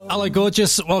Hello,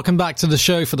 gorgeous. Welcome back to the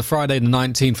show for the Friday, the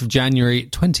 19th of January,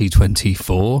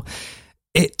 2024.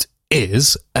 It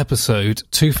is episode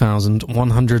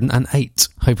 2108.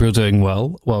 Hope you're doing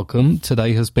well. Welcome.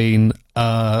 Today has been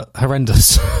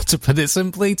horrendous. To put it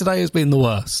simply, today has been the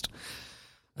worst.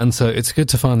 And so it's good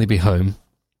to finally be home.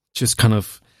 Just kind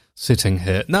of sitting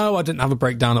here. No, I didn't have a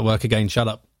breakdown at work again. Shut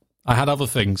up. I had other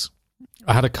things.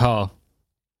 I had a car.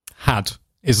 Had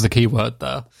is the key word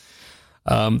there.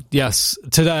 Yes,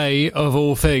 today, of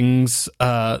all things,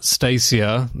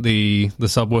 Stacia, the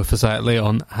subwoofer say at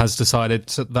Leon, has decided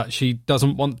that she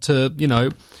doesn't want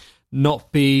to,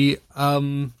 not be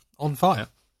on fire.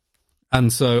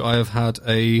 And so I have had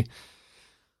a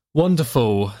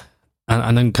wonderful,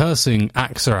 and then cursing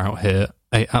AXA out here,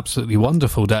 a absolutely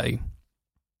wonderful day,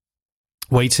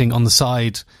 waiting on the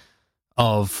side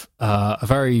of a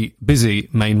very busy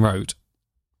main road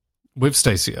with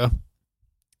Stacia,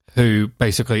 who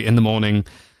basically in the morning,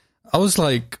 I was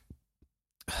like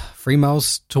 3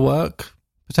 miles to work,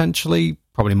 potentially,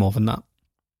 probably more than that.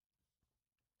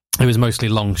 It was mostly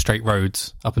long, straight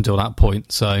roads up until that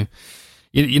point. So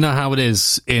you know how it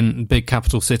is in big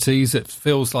capital cities. It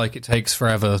feels like it takes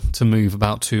forever to move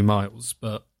about 2 miles.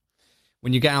 But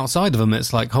when you get outside of them,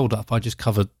 it's like, hold up, I just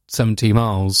covered 70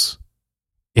 miles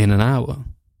in an hour.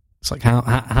 It's like,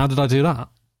 how did I do that?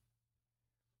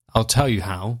 I'll tell you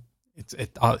how.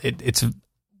 It's a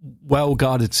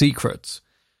well-guarded secret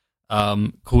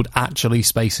called actually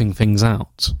spacing things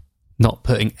out, not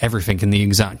putting everything in the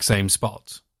exact same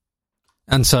spot.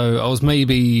 And so I was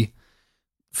maybe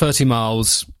 30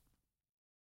 miles,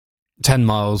 10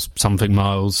 miles, something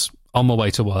miles on my way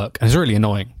to work. And it's really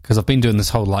annoying because I've been doing this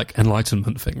whole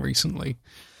enlightenment thing recently.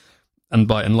 And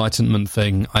by enlightenment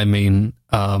thing, I mean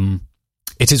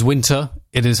it is winter.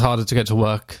 It is harder to get to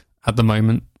work at the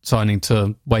moment. So I need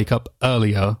to wake up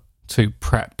earlier to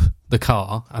prep the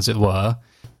car, as it were.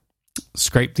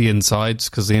 Scrape the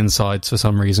insides, because the insides, for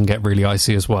some reason, get really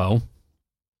icy as well.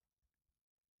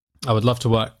 I would love to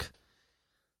work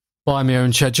by my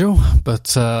own schedule,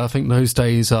 but I think those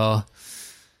days are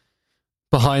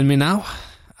behind me now.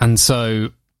 And so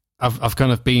I've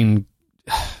kind of been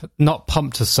not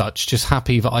pumped as such, just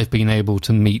happy that I've been able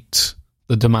to meet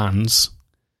the demands.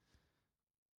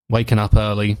 Waking up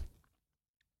early,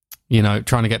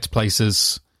 trying to get to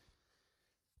places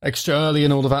extra early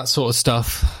and all of that sort of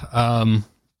stuff.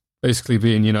 Basically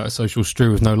being, a social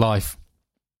stew with no life.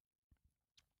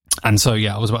 And so,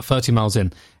 yeah, I was about 30 miles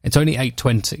in. It's only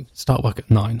 8:20. Start work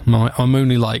at 9. I'm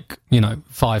only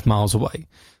 5 miles away.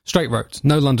 Straight road.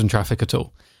 No London traffic at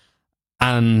all.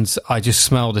 And I just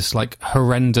smell this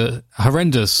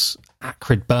horrendous,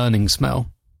 acrid burning smell.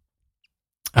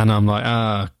 And I'm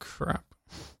like, crap.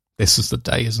 This is the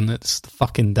day, isn't it? It's the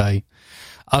fucking day.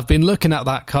 I've been looking at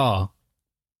that car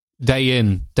day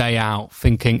in, day out,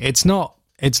 thinking it's not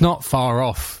far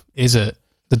off, is it?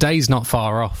 The day's not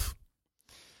far off.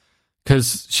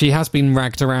 Because she has been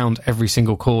ragged around every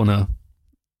single corner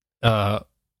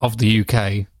of the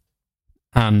UK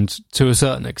and to a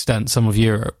certain extent some of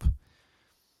Europe.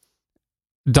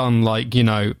 Done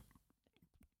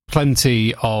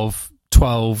plenty of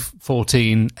 12,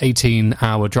 14,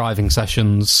 18-hour driving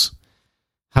sessions,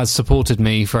 has supported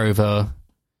me for over,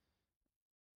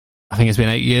 I think it's been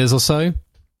 8 years or so.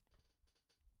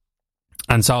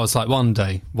 And so I was like, one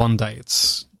day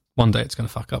it's going to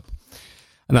fuck up.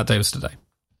 And that day was today.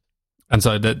 And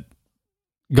so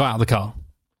got out of the car,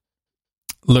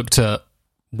 looked at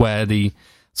where the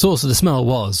source of the smell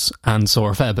was, and saw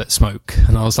a fair bit of smoke.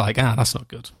 And I was like, that's not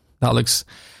good. That looks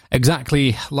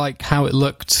exactly like how it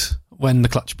looked when the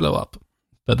clutch blew up.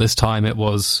 But this time it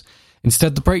was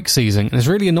instead the brake seizing. And it's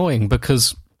really annoying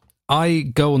because I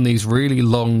go on these really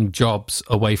long jobs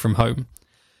away from home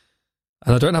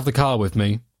and I don't have the car with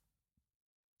me.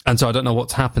 And so I don't know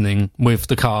what's happening with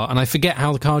the car, and I forget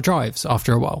how the car drives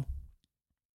after a while.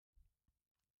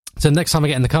 So next time I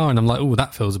get in the car and I'm like, oh,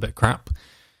 that feels a bit crap.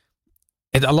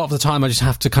 A lot of the time I just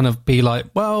have to kind of be like,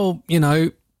 well,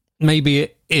 maybe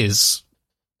it is.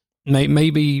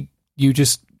 Maybe you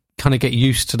just kind of get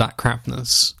used to that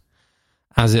crapness,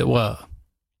 as it were.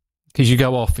 Because you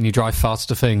go off and you drive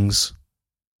faster things.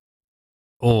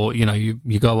 Or,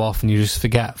 you go off and you just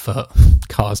forget that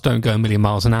cars don't go a million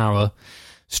miles an hour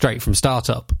straight from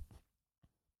startup.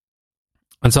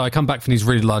 And so I come back from these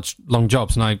really long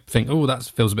jobs and I think, oh, that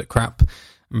feels a bit crap.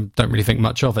 Don't really think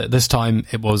much of it. This time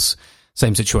it was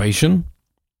same situation.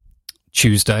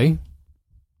 Tuesday.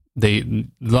 The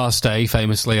last day,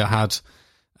 famously, I had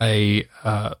a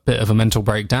bit of a mental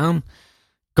breakdown,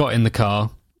 got in the car,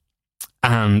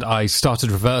 and I started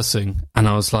reversing, and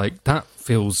I was like, that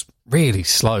feels really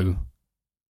slow.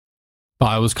 But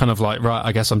I was kind of like, right,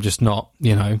 I guess I'm just not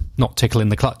tickling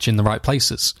the clutch in the right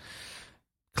places.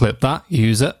 Clip that,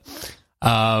 use it.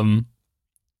 And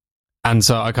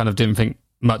so I kind of didn't think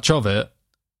much of it.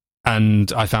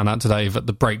 And I found out today that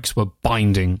the brakes were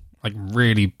binding, like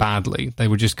really badly. They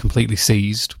were just completely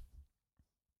seized.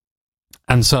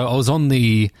 And so I was on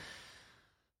the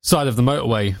side of the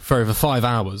motorway for over 5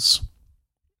 hours,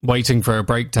 waiting for a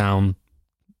breakdown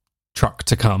truck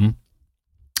to come.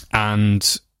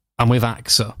 And I'm with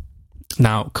AXA.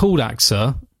 Now, called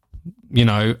AXA,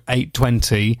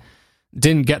 8:20,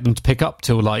 didn't get them to pick up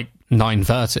till like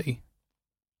 9:30.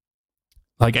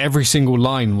 Like every single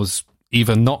line was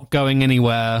either not going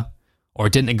anywhere, or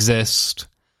it didn't exist,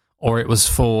 or it was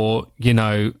for,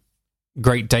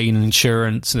 Great Dane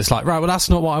insurance. And it's like, right, well, that's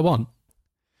not what I want.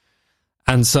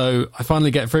 And so I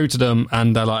finally get through to them,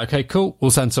 and they're like, okay, cool, we'll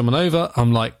send someone over.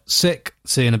 I'm like, sick,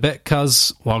 see you in a bit,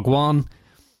 cuz, wagwan.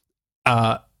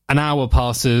 An hour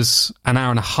passes, an hour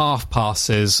and a half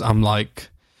passes. I'm like,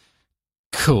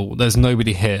 cool, there's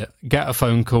nobody here. Get a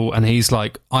phone call, and he's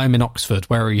like, I'm in Oxford,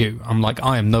 where are you? I'm like,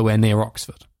 I am nowhere near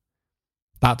Oxford.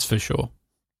 That's for sure.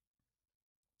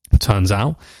 Turns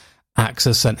out,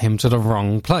 AXA sent him to the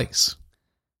wrong place.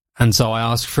 And so I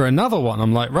asked for another one.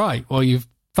 I'm like, right, well, you've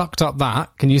fucked up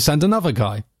that. Can you send another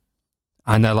guy?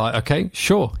 And they're like, okay,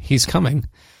 sure, he's coming.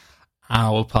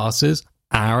 Hour passes,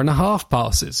 hour and a half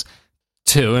passes.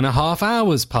 2.5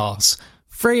 hours pass.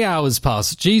 3 hours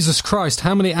pass. Jesus Christ,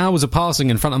 how many hours are passing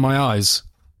in front of my eyes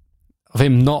of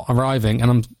him not arriving?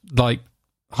 And I'm like,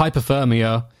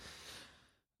 hypothermia,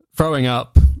 throwing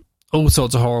up, all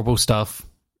sorts of horrible stuff.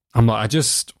 I'm like, I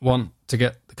just want to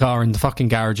get the car in the fucking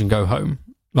garage and go home.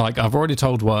 Like, I've already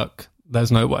told work,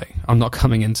 there's no way. I'm not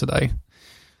coming in today.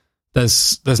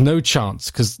 There's no chance,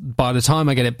 because by the time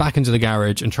I get it back into the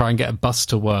garage and try and get a bus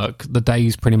to work, the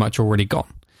day's pretty much already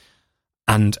gone.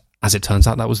 And as it turns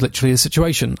out, that was literally the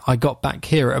situation. I got back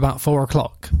here at about 4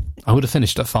 o'clock. I would have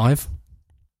finished at 5.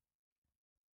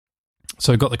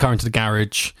 So I got the car into the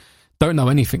garage. Don't know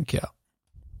anything yet,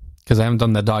 because I haven't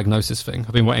done their diagnosis thing.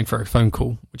 I've been waiting for a phone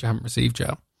call, which I haven't received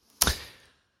yet.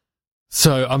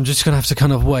 So I'm just going to have to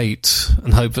kind of wait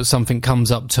and hope that something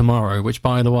comes up tomorrow, which,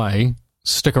 by the way,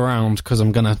 stick around, because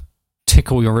I'm going to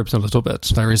tickle your ribs a little bit.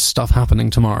 There is stuff happening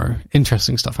tomorrow.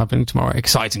 Interesting stuff happening tomorrow.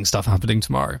 Exciting stuff happening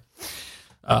tomorrow.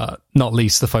 Not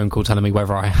least the phone call telling me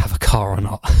whether I have a car or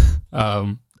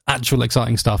not. Actual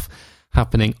exciting stuff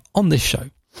happening on this show.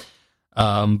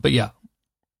 But yeah,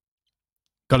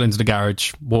 got into the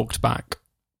garage, walked back,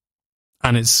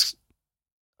 and it's,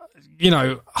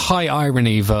 high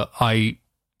irony that I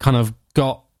kind of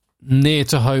got near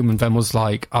to home and then was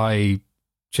like, I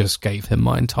just gave him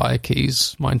my entire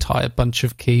bunch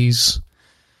of keys.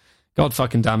 God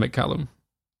fucking damn it, Callum.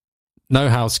 No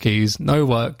house keys, no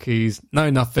work keys, no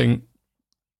nothing.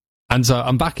 And so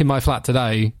I'm back in my flat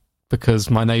today because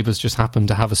my neighbours just happen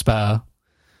to have a spare.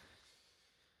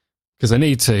 Because I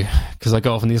need to, because I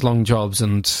go off on these long jobs,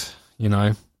 and, you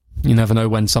never know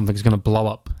when something's going to blow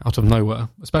up out of nowhere,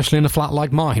 especially in a flat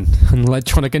like mine, an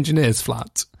electronic engineer's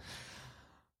flat.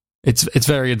 It's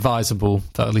very advisable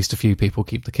that at least a few people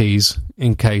keep the keys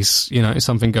in case,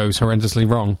 something goes horrendously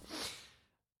wrong.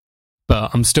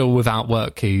 But I'm still without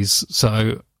work keys,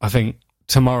 so I think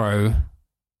tomorrow,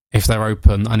 if they're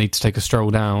open, I need to take a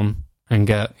stroll down and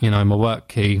get, my work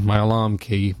key, my alarm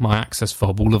key, my access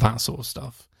fob, all of that sort of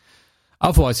stuff.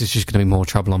 Otherwise, it's just going to be more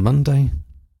trouble on Monday.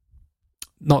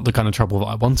 Not the kind of trouble that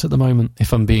I want at the moment,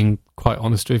 if I'm being quite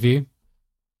honest with you.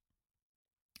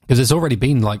 Because it's already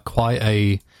been like quite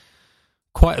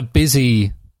a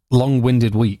busy,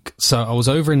 long-winded week. So I was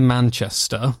over in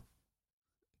Manchester,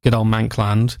 good old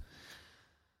Mankland,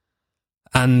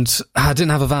 and I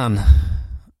didn't have a van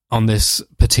on this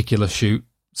particular shoot.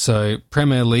 So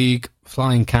Premier League,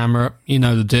 flying camera, you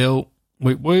know the deal,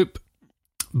 whoop whoop.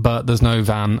 But there's no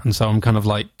van, and so I'm kind of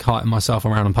like carting myself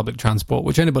around on public transport,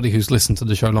 which anybody who's listened to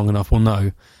the show long enough will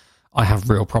know I have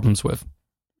real problems with.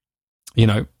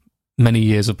 Many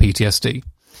years of PTSD.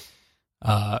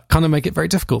 Kind of make it very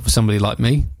difficult for somebody like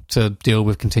me to deal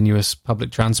with continuous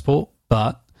public transport,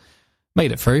 but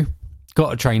made it through.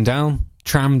 Got a train down,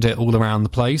 trammed it all around the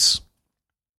place.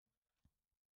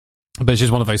 But it's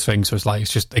just one of those things where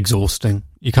it's just exhausting.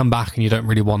 You come back and you don't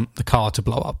really want the car to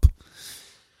blow up.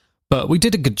 But we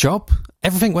did a good job.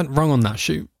 Everything went wrong on that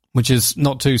shoot, which is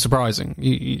not too surprising.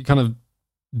 You kind of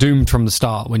doomed from the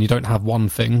start. When you don't have one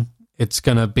thing, it's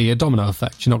going to be a domino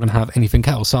effect. You're not going to have anything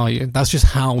else, are you? That's just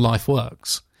how life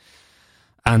works.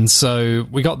 And so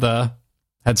we got there.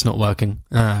 Head's not working.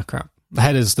 Ah, crap. The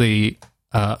head is the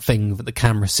thing that the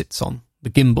camera sits on, the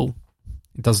gimbal.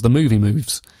 It does the movie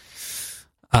moves.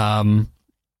 And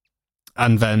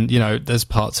And then, there's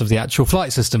parts of the actual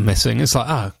flight system missing. It's like,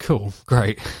 oh, cool,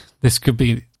 great. This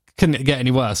couldn't it get any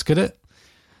worse, could it?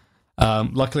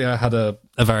 Luckily, I had a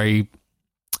very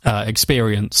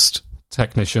experienced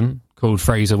technician called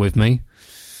Fraser with me.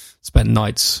 Spent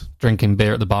nights drinking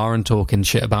beer at the bar and talking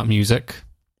shit about music.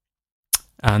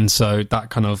 And so that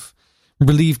kind of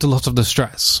relieved a lot of the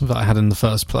stress that I had in the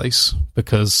first place,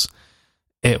 because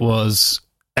it was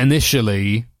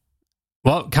initially,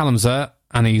 well, Callum's there,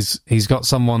 and he's got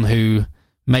someone who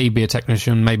may be a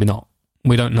technician, maybe not.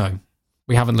 We don't know.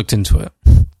 We haven't looked into it.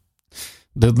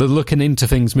 The looking into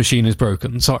things machine is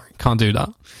broken. Sorry, can't do that.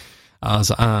 I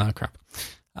was like, crap.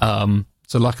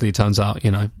 So luckily it turns out,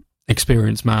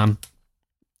 experienced man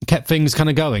kept things kind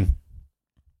of going.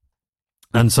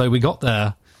 And so we got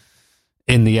there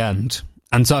in the end.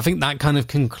 And so I think that kind of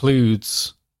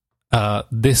concludes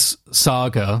this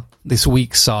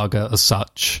week's saga as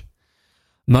such.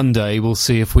 Monday, we'll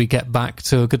see if we get back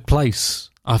to a good place.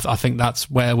 I think that's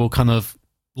where we'll kind of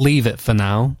leave it for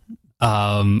now.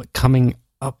 Coming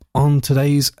up on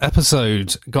today's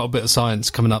episode, got a bit of science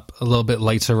coming up a little bit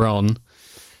later on,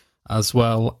 as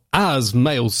well as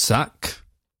mailsack.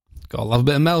 Gotta love a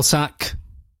bit of mailsack.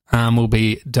 And we'll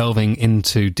be delving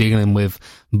into dealing with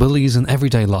bullies in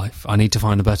everyday life. I need to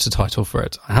find a better title for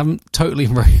it. I haven't totally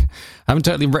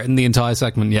written the entire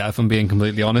segment yet, if I'm being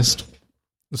completely honest.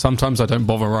 Sometimes I don't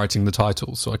bother writing the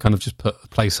titles, so I kind of just put a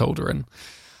placeholder in.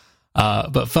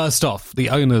 But first off,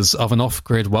 the owners of an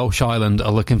off-grid Welsh island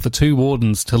are looking for 2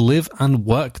 wardens to live and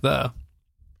work there.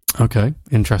 Okay,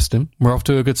 interesting. We're off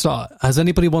to a good start. Has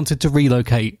anybody wanted to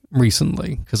relocate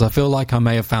recently? Because I feel like I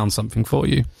may have found something for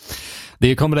you.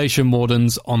 The accommodation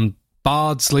wardens on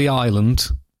Bardsley Island,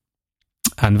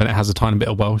 and then it has a tiny bit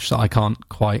of Welsh that I can't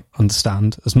quite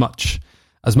understand. As much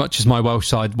as my Welsh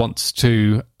side wants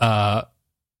to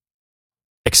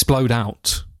explode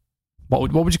out.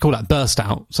 What would you call that? Burst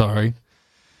out, sorry.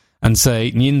 And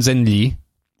say Nynzenli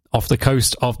off the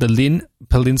coast of the Llyn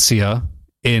Peninsula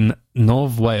in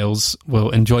North Wales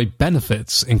will enjoy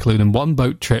benefits, including 1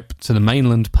 boat trip to the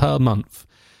mainland per month.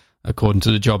 According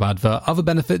to the job advert, other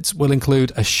benefits will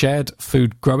include a shared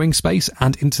food growing space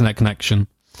and internet connection.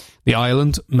 The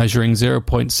island, measuring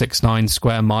 0.69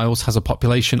 square miles, has a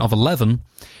population of 11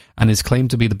 and is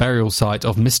claimed to be the burial site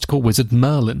of mystical wizard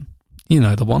Merlin. You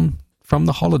know, the one from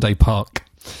the holiday park.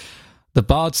 The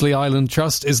Bardsley Island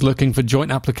Trust is looking for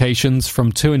joint applications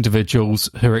from 2 individuals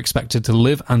who are expected to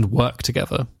live and work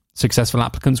together. Successful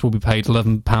applicants will be paid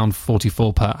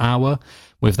 £11.44 per hour,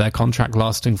 with their contract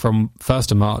lasting from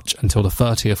 1st of March until the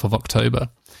 30th of October.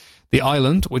 The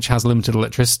island, which has limited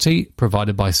electricity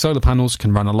provided by solar panels,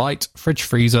 can run a light, fridge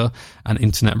freezer, and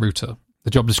internet router. The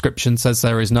job description says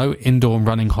there is no indoor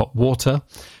running hot water,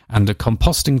 and a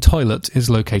composting toilet is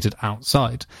located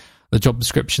outside. The job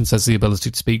description says the ability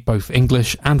to speak both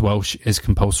English and Welsh is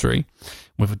compulsory,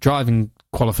 with a driving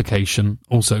qualification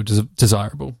also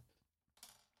desirable.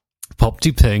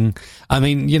 Pop-de ping. I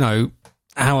mean,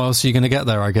 how else are you going to get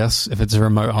there, I guess? If it's a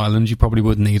remote island, you probably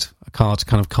would need a car to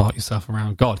kind of cart yourself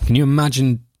around. God, can you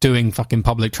imagine doing fucking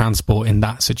public transport in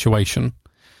that situation?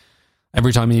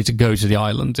 Every time you need to go to the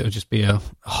island, it would just be a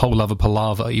whole other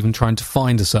palaver, even trying to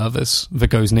find a service that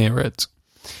goes near it.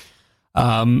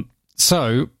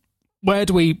 So, where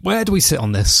do we sit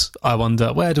on this? I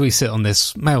wonder, where do we sit on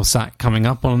this? Mail sack coming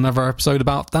up on another episode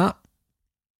about that.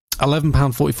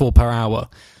 £11.44 per hour.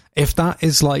 If that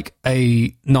is like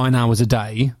a 9 hours a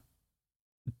day,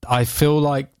 I feel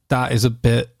like that is a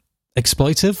bit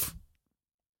exploitive.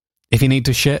 If you need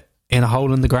to shit in a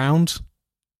hole in the ground,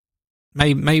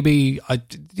 maybe I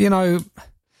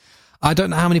don't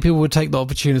know how many people would take the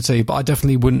opportunity, but I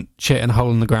definitely wouldn't shit in a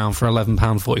hole in the ground for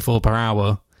 £11.44 per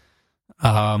hour.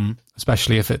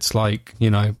 Especially if it's like,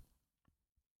 9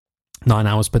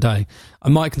 hours per day. I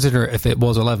might consider it if it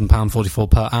was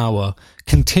 £11.44 per hour,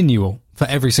 continual for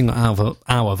every single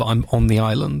hour that I'm on the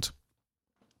island.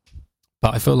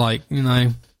 But I feel like,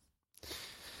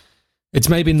 it's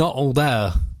maybe not all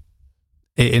there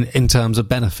in terms of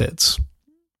benefits.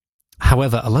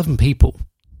 However, 11 people.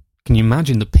 Can you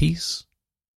imagine the peace?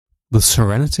 The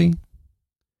serenity?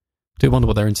 Do wonder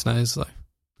what their internet is, though.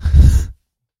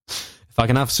 If I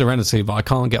can have serenity, but I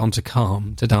can't get onto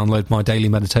Calm to download my daily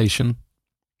meditation.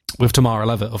 With Tamara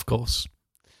Levitt, of course.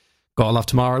 Gotta love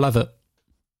Tamara Levitt.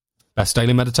 Best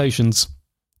daily meditations.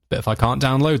 But if I can't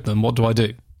download them, what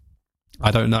do?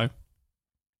 I don't know.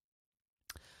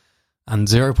 And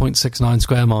 0.69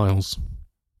 square miles.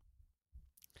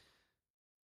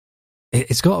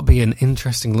 It's got to be an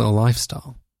interesting little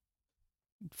lifestyle.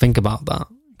 Think about that.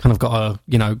 Kind of got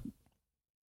to,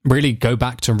 really go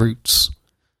back to roots.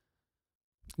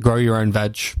 Grow your own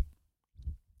veg.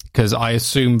 because I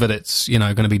assume that it's,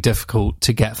 going to be difficult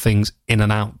to get things in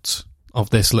and out of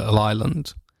this little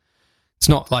island. It's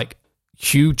not like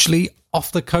hugely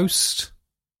off the coast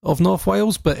of North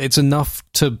Wales, but it's enough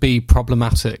to be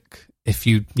problematic if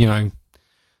you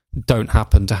don't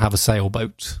happen to have a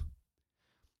sailboat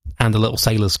and a little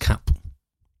sailor's cap.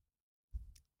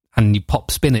 And you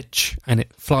pop spinach and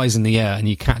it flies in the air and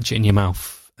you catch it in your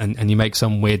mouth and you make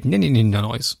some weird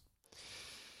noise.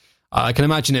 I can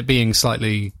imagine it being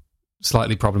slightly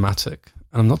problematic.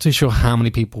 And I'm not too sure how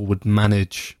many people would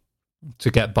manage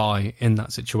to get by in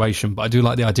that situation. But I do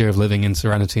like the idea of living in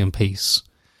serenity and peace.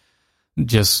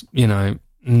 Just,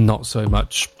 not so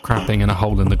much crapping in a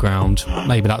hole in the ground.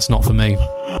 Maybe that's not for me.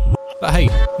 But hey,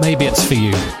 maybe it's for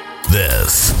you.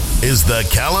 This is the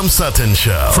Callum Sutton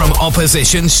Show from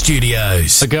Opposition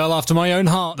Studios. A girl after my own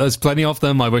heart. There's plenty of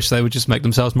them. I wish they would just make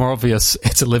themselves more obvious.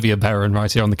 It's Olivia Barron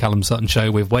right here on the Callum Sutton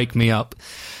Show with Wake Me Up.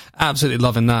 Absolutely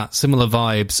loving that. Similar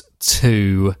vibes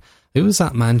to... Who was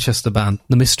that Manchester band?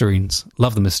 The Mysterines.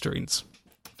 Love the Mysterines.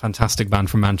 Fantastic band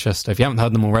from Manchester. If you haven't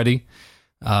heard them already,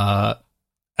 where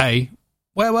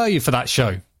were you for that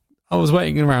show? I was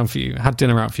waiting around for you. I had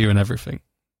dinner out for you and everything.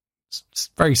 It's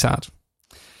very sad.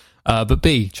 But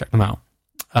B, check them out.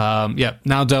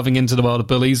 Now delving into the world of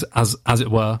bullies, as it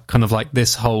were, kind of like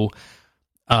this whole,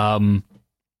 not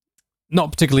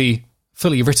particularly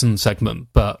fully written segment,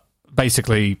 but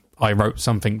basically I wrote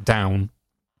something down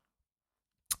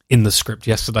in the script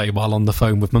yesterday while on the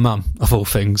phone with my mum, of all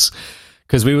things,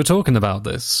 because we were talking about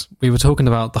this. We were talking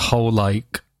about the whole,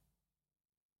 let's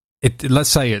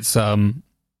say it's,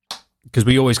 because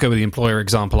we always go with the employer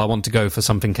example. I want to go for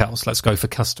something else. Let's go for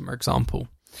customer example.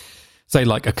 Say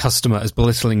like a customer is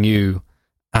belittling you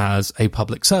as a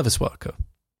public service worker.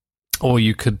 Or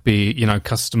you could be,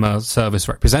 customer service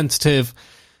representative.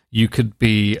 You could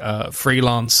be a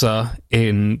freelancer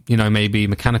in, maybe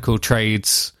mechanical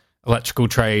trades, electrical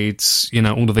trades,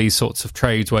 all of these sorts of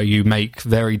trades where you make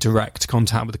very direct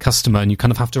contact with the customer and you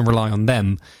kind of have to rely on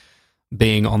them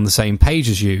being on the same page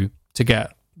as you to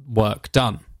get work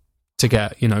done, to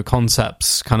get,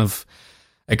 concepts kind of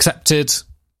accepted,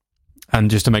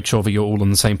 and just to make sure that you're all on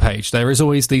the same page. There is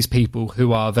always these people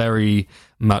who are very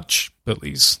much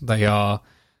bullies. They are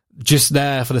just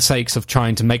there for the sakes of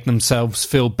trying to make themselves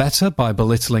feel better by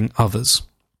belittling others.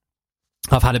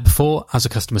 I've had it before as a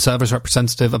customer service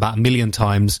representative about 1 million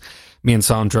times. Me and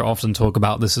Sandra often talk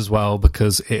about this as well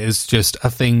because it is just a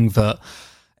thing that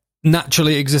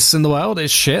naturally exists in the world.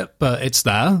 It's shit, but it's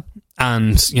there.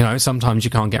 And, sometimes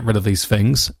you can't get rid of these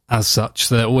things as such.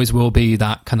 There always will be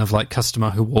that kind of like customer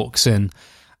who walks in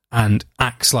and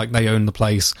acts like they own the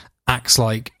place, acts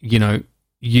like,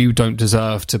 you don't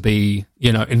deserve to be,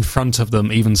 in front of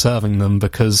them, even serving them,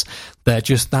 because they're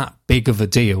just that big of a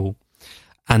deal.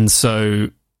 And so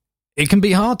it can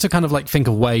be hard to kind of like think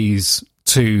of ways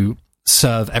to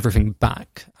serve everything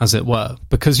back, as it were,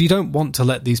 because you don't want to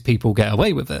let these people get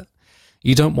away with it.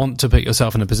 You don't want to put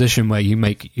yourself in a position where you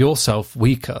make yourself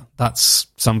weaker. That's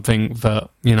something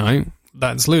that,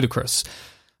 that's ludicrous.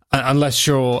 Unless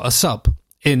you're a sub,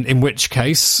 in which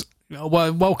case,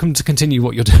 well, welcome to continue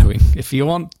what you're doing. If you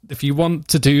want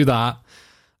to do that,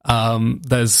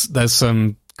 there's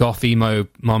some goth emo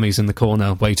mummies in the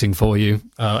corner waiting for you.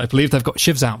 I believe they've got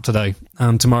shivs out today,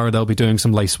 and tomorrow they'll be doing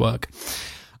some lace work.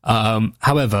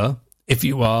 However, if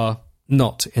you are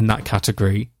not in that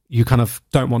category, you kind of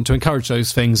don't want to encourage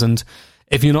those things. And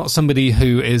if you're not somebody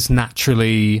who is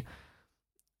naturally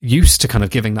used to kind of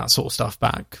giving that sort of stuff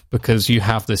back because you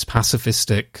have this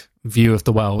pacifistic view of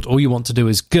the world, all you want to do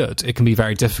is good, it can be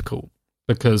very difficult,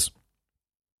 because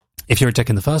if you're a dick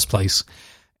in the first place,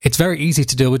 it's very easy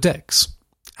to deal with dicks,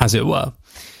 as it were.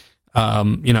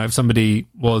 If somebody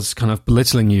was kind of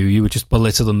belittling you, you would just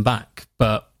belittle them back.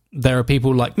 But there are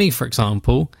people like me, for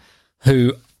example,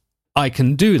 who I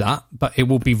can do that, but it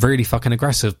will be really fucking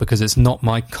aggressive because it's not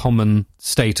my common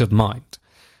state of mind.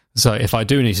 So if I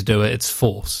do need to do it, it's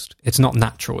forced. It's not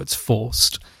natural, it's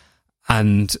forced.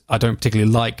 And I don't particularly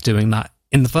like doing that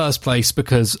in the first place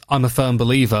because I'm a firm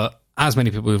believer, as many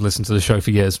people who've listened to the show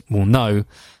for years will know,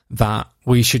 that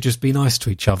we should just be nice to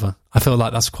each other. I feel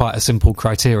like that's quite a simple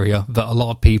criteria that a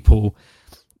lot of people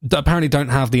apparently don't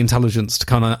have the intelligence to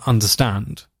kind of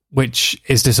understand, which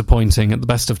is disappointing at the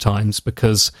best of times,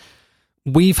 because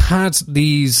we've had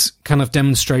these kind of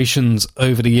demonstrations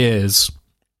over the years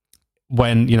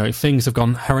when, things have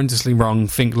gone horrendously wrong.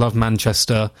 Think Love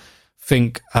Manchester,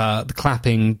 think the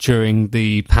clapping during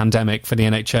the pandemic for the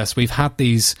NHS. We've had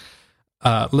these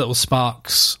little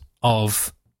sparks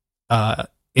of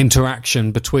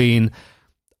interaction between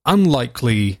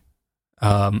unlikely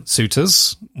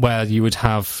suitors, where you would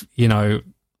have,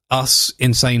 us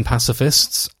insane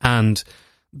pacifists and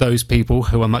those people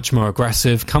who are much more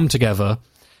aggressive come together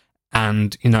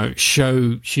and,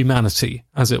 show humanity,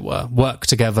 as it were, work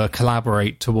together,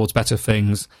 collaborate towards better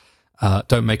things.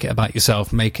 Don't make it about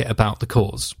yourself, make it about the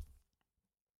cause.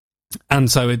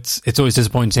 And so it's always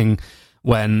disappointing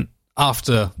when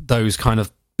after those kind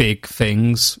of big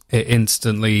things, it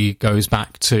instantly goes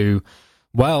back to,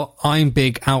 well, I'm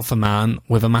big alpha man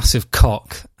with a massive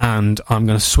cock and I'm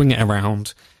going to swing it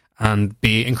around and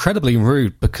be incredibly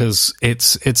rude because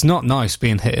it's not nice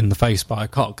being hit in the face by a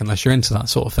cock unless you're into that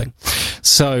sort of thing.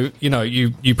 So,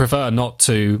 you prefer not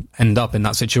to end up in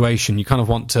that situation. You kind of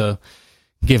want to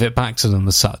give it back to them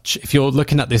as such. If you're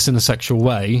looking at this in a sexual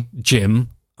way, Jim,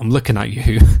 I'm looking at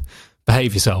you,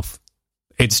 behave yourself.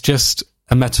 It's just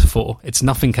a metaphor. It's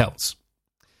nothing else.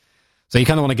 So you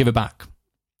kind of want to give it back,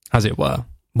 as it were,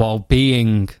 while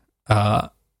being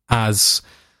as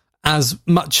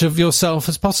much of yourself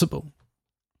as possible.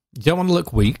 You don't want to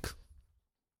look weak.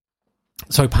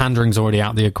 So pandering's already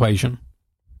out of the equation.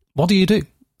 What do you do?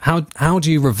 How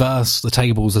do you reverse the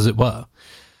tables, as it were?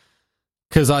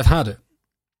 Because I've had it.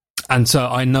 And so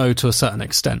I know to a certain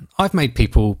extent. I've made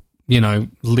people,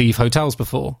 leave hotels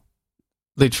before.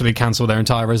 Literally cancel their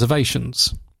entire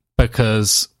reservations.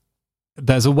 Because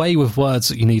there's a way with words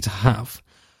that you need to have.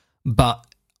 But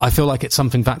I feel like it's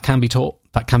something that can be taught,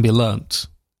 that can be learnt,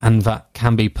 and that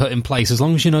can be put in place as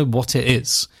long as you know what it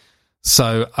is.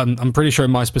 So I'm pretty sure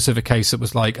in my specific case it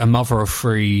was like a mother of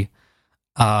three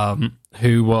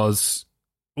who was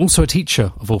also a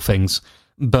teacher of all things,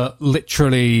 but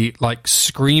literally like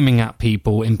screaming at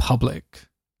people in public,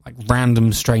 like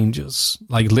random strangers,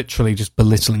 like literally just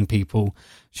belittling people.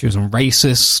 She was a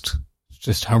racist,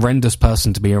 just horrendous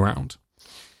person to be around.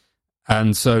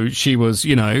 And so she was,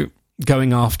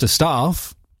 going after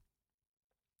staff.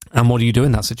 And what do you do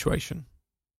in that situation?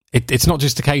 It's not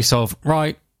just a case of,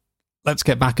 right, let's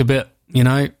get back a bit,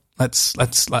 let's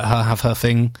let her have her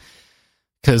thing,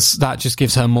 because that just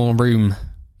gives her more room.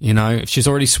 If she's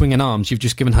already swinging arms, you've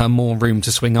just given her more room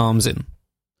to swing arms in.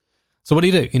 So what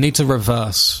do? You need to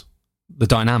reverse the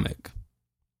dynamic.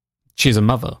 She's a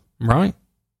mother, right?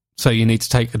 So you need to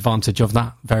take advantage of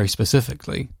that very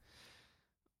specifically.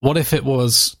 What if it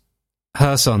was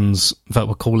her sons that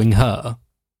were calling her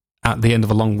at the end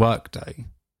of a long work day,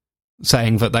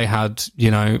 saying that they had,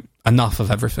 enough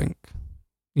of everything?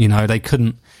 They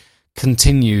couldn't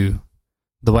continue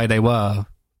the way they were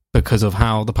because of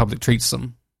how the public treats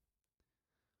them.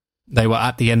 They were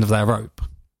at the end of their rope.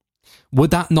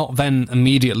 Would that not then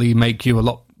immediately make you a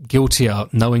lot guiltier,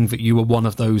 knowing that you were one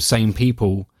of those same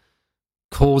people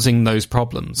causing those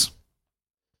problems?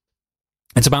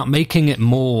 It's about making it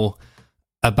more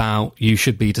about you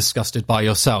should be disgusted by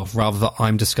yourself rather than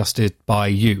I'm disgusted by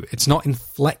you. It's not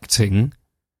inflecting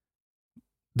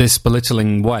this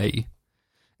belittling way.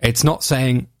 It's not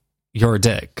saying you're a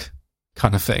dick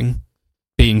kind of thing,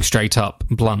 being straight up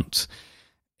blunt.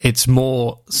 It's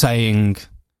more saying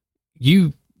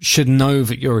you should know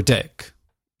that you're a dick.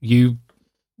 You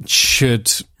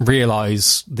should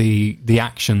realise the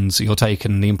actions that you're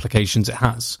taking and the implications it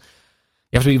has.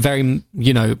 You have to be very,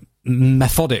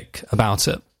 methodic about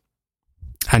it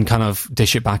and kind of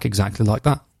dish it back exactly like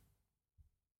that.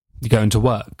 You go into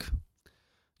work.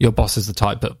 Your boss is the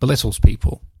type that belittles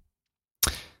people.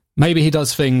 Maybe he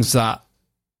does things that,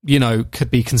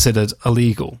 could be considered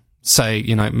illegal. Say,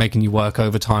 making you work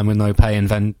overtime with no pay and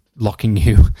then locking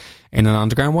you in an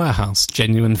underground warehouse.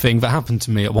 Genuine thing that happened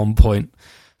to me at one point.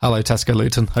 Hello, Tesco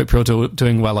Luton. Hope you're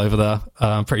doing well over there.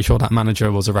 I'm pretty sure that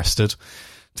manager was arrested.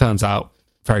 Turns out,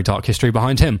 very dark history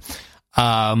behind him.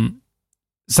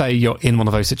 Say you're in one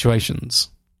of those situations.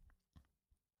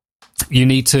 You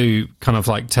need to kind of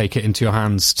like take it into your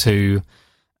hands to,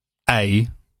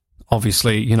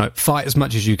 obviously, fight as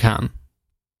much as you can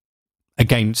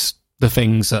against the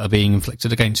things that are being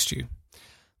inflicted against you.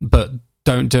 But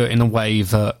don't do it in a way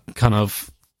that kind of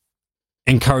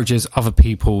encourages other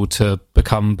people to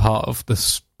become part of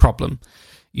this problem.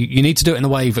 You need to do it in a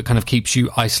way that kind of keeps you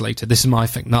isolated. This is my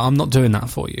thing. No, I'm not doing that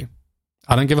for you.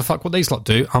 I don't give a fuck what these lot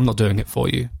do. I'm not doing it for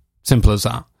you. Simple as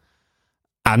that.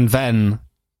 And then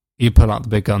you pull out the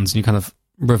big guns and you kind of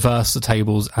reverse the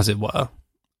tables, as it were.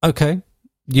 Okay,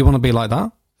 you want to be like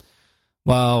that?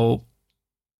 Well,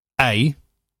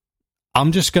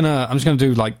 I'm just gonna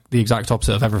do like the exact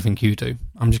opposite of everything you do.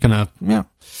 I'm just gonna,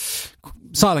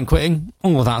 silent quitting,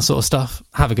 all of that sort of stuff.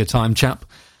 Have a good time, chap.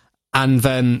 And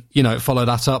then, follow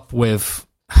that up with,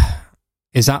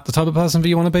 is that the type of person that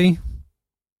you want to be?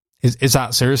 Is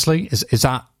that seriously? Is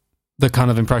that the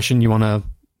kind of impression you want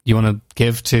to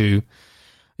give to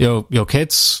Your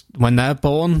kids, when they're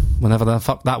born, whenever the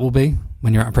fuck that will be,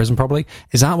 when you're out of prison probably,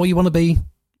 is that what you want to be?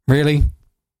 Really?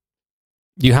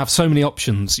 You have so many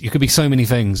options. You could be so many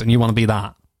things, and you want to be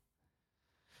that.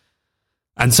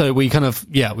 And so we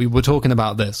we were talking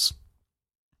about this.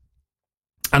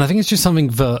 And I think it's just something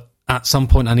that at some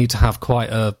point I need to have quite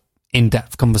a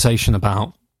in-depth conversation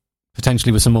about,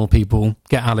 potentially with some more people.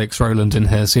 Get Alex Rowland in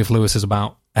here, see if Lewis is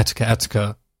about.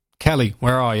 Etiquette. Kelly,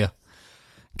 where are you?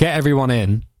 Get everyone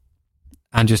in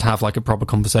and just have like a proper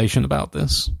conversation about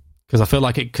this. Because I feel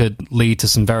like it could lead to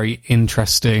some very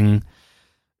interesting...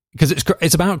 Because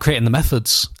it's about creating the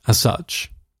methods as such.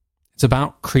 It's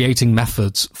about creating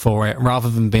methods for it, rather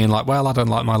than being like, well, I don't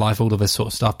like my life, all of this sort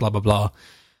of stuff, blah, blah, blah.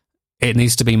 It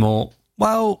needs to be more,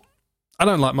 well, I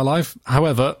don't like my life.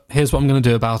 However, here's what I'm going to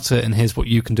do about it, and here's what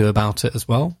you can do about it as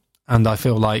well. And I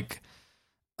feel like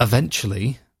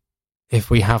eventually, if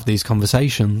we have these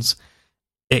conversations,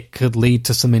 it could lead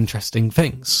to some interesting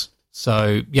things.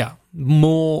 So, yeah,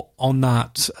 more on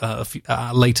that at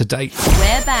a later date.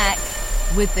 We're back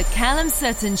with the Callum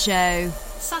Sutton Show.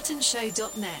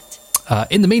 SuttonShow.net.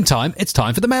 In the meantime, it's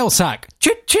time for the mail sack.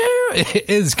 Choo-choo! It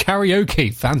is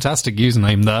karaoke. Fantastic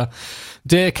username there.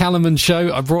 Dear Callum and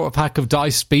Show, I brought a pack of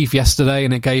diced beef yesterday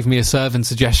and it gave me a serving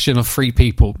suggestion of 3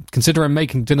 people. Consider I'm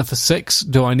making dinner for 6.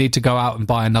 Do I need to go out and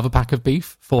buy another pack of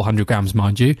beef? 400 grams,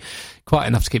 mind you. Quite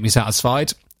enough to keep me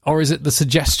satisfied. Or is it the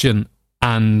suggestion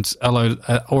and a load,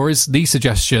 or is the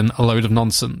suggestion a load of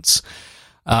nonsense?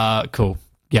 Cool.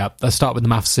 Yeah, let's start with the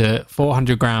maths here.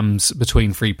 400 grams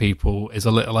between 3 people is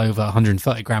a little over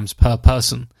 130 grams per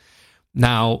person.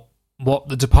 Now, what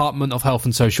the Department of Health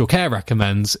and Social Care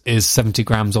recommends is 70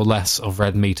 grams or less of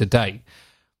red meat a day.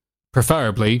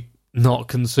 Preferably not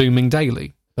consuming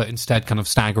daily, but instead kind of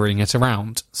staggering it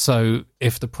around. So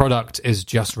if the product is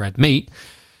just red meat,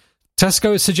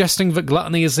 Tesco is suggesting that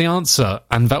gluttony is the answer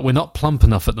and that we're not plump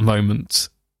enough at the moment.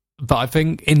 But I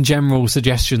think, in general,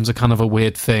 suggestions are kind of a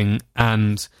weird thing.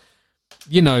 And,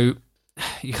 you know,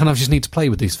 you kind of just need to play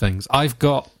with these things. I've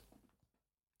got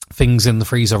things in the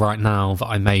freezer right now that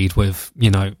I made with,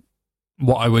 you know,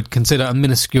 what I would consider a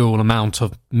minuscule amount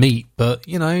of meat. But,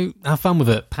 you know, have fun with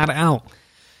it. Pad it out.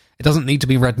 It doesn't need to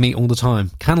be red meat all the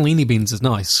time. Cannellini beans is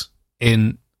nice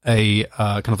in a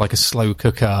kind of like a slow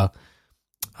cooker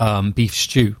beef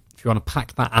stew. If you want to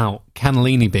pack that out,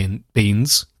 cannellini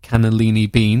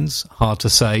beans, hard to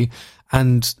say,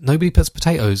 and nobody puts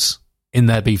potatoes in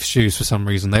their beef stews for some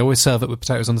reason. They always serve it with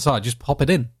potatoes on the side. Just pop it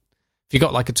in. If you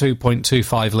got like a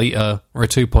 2.25 litre or a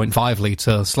 2.5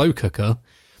 litre slow cooker,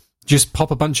 just pop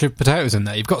a bunch of potatoes in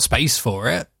there. You've got space for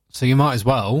it, so you might as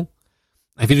well.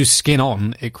 If you do skin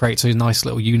on, it creates a nice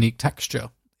little unique texture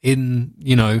in,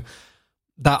 you know,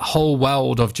 that whole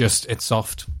world of just, it's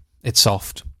soft,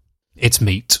 it's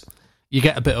meat. You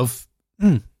get a bit of,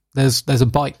 there's a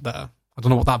bite there. I don't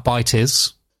know what that bite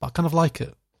is, but I kind of like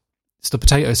it. It's the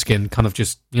potato skin kind of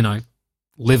just, you know,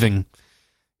 living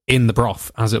in the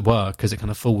broth, as it were, because it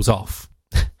kind of falls off.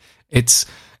 It's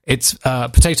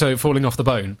potato falling off the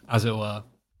bone, as it were.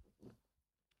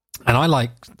 And I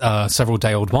like several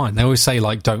day old wine. They always say,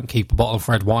 like, don't keep a bottle of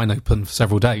red wine open for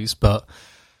several days, but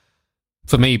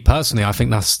for me personally, I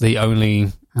think that's the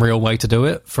only real way to do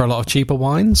it for a lot of cheaper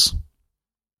wines.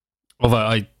 Although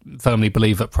I firmly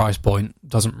believe that price point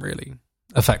doesn't really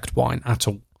affect wine at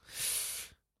all.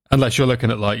 Unless you're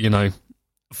looking at, like, you know,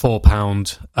 £4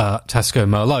 Tesco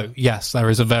Merlot. Yes,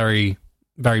 there is a very,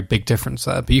 very big difference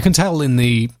there. But you can tell in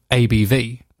the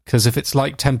ABV, because if it's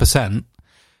like 10%,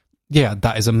 yeah,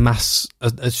 that is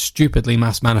a stupidly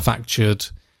mass-manufactured,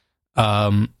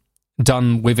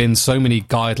 done within so many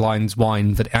guidelines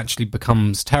wine that it actually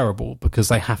becomes terrible because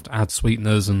they have to add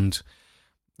sweeteners and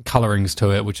colorings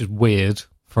to it, which is weird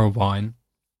for a wine.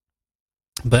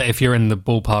 But if you're in the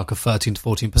ballpark of 13 to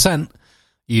 14%,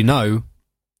 you know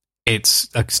it's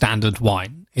a standard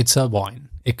wine. It's a wine.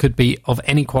 It could be of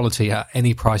any quality at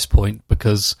any price point,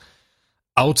 because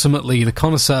ultimately the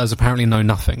connoisseurs apparently know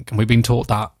nothing. And we've been taught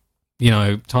that, you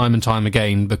know, time and time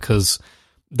again, because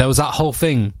there was that whole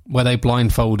thing where they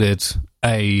blindfolded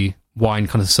a wine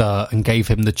connoisseur and gave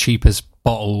him the cheapest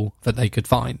bottle that they could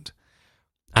find.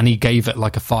 And he gave it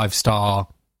like a 5-star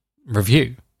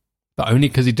review, but only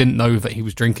because he didn't know that he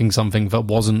was drinking something that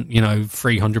wasn't, you know,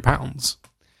 £300.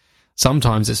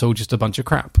 Sometimes it's all just a bunch of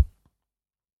crap.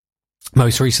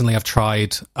 Most recently, I've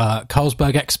tried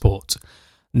Carlsberg Export.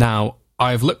 Now,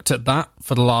 I've looked at that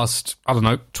for the last,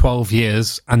 12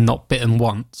 years and not bitten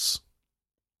once.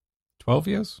 12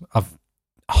 years? I've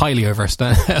highly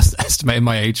overestimated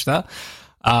my age there.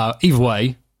 Either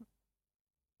way,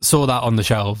 saw that on the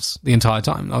shelves the entire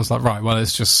time. I was like, right, well,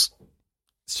 it's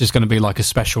It's just going to be like a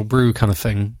special brew kind of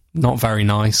thing. Not very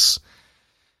nice.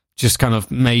 Just kind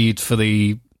of made for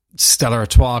the Stella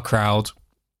Artois crowd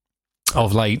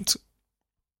of late.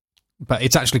 But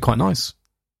it's actually quite nice.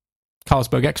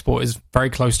 Carlsberg Export is very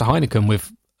close to Heineken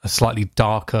with a slightly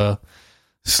darker,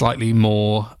 slightly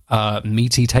more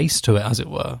meaty taste to it, as it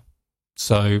were.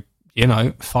 So, you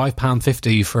know,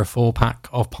 £5.50 for a 4-pack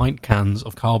of pint cans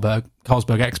of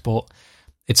Carlsberg Export.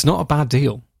 It's not a bad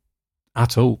deal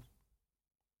at all.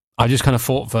 I just kind of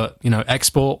thought that, you know,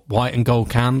 Export, white and gold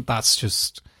can, that's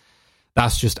just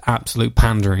absolute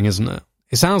pandering, isn't it?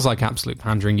 It sounds like absolute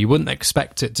pandering. You wouldn't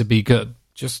expect it to be good,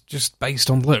 just based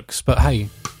on looks. But hey,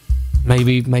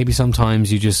 maybe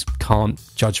sometimes you just can't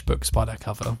judge books by their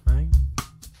cover,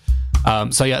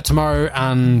 right? So yeah, tomorrow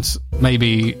and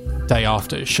maybe day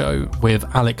after show with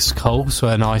Alex Cole, so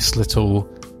a nice little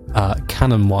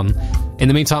canon one. In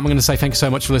the meantime, I'm going to say thank you so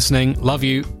much for listening. Love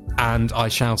you, and I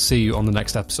shall see you on the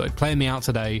next episode. Playing me out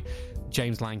today,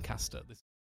 James Lancaster.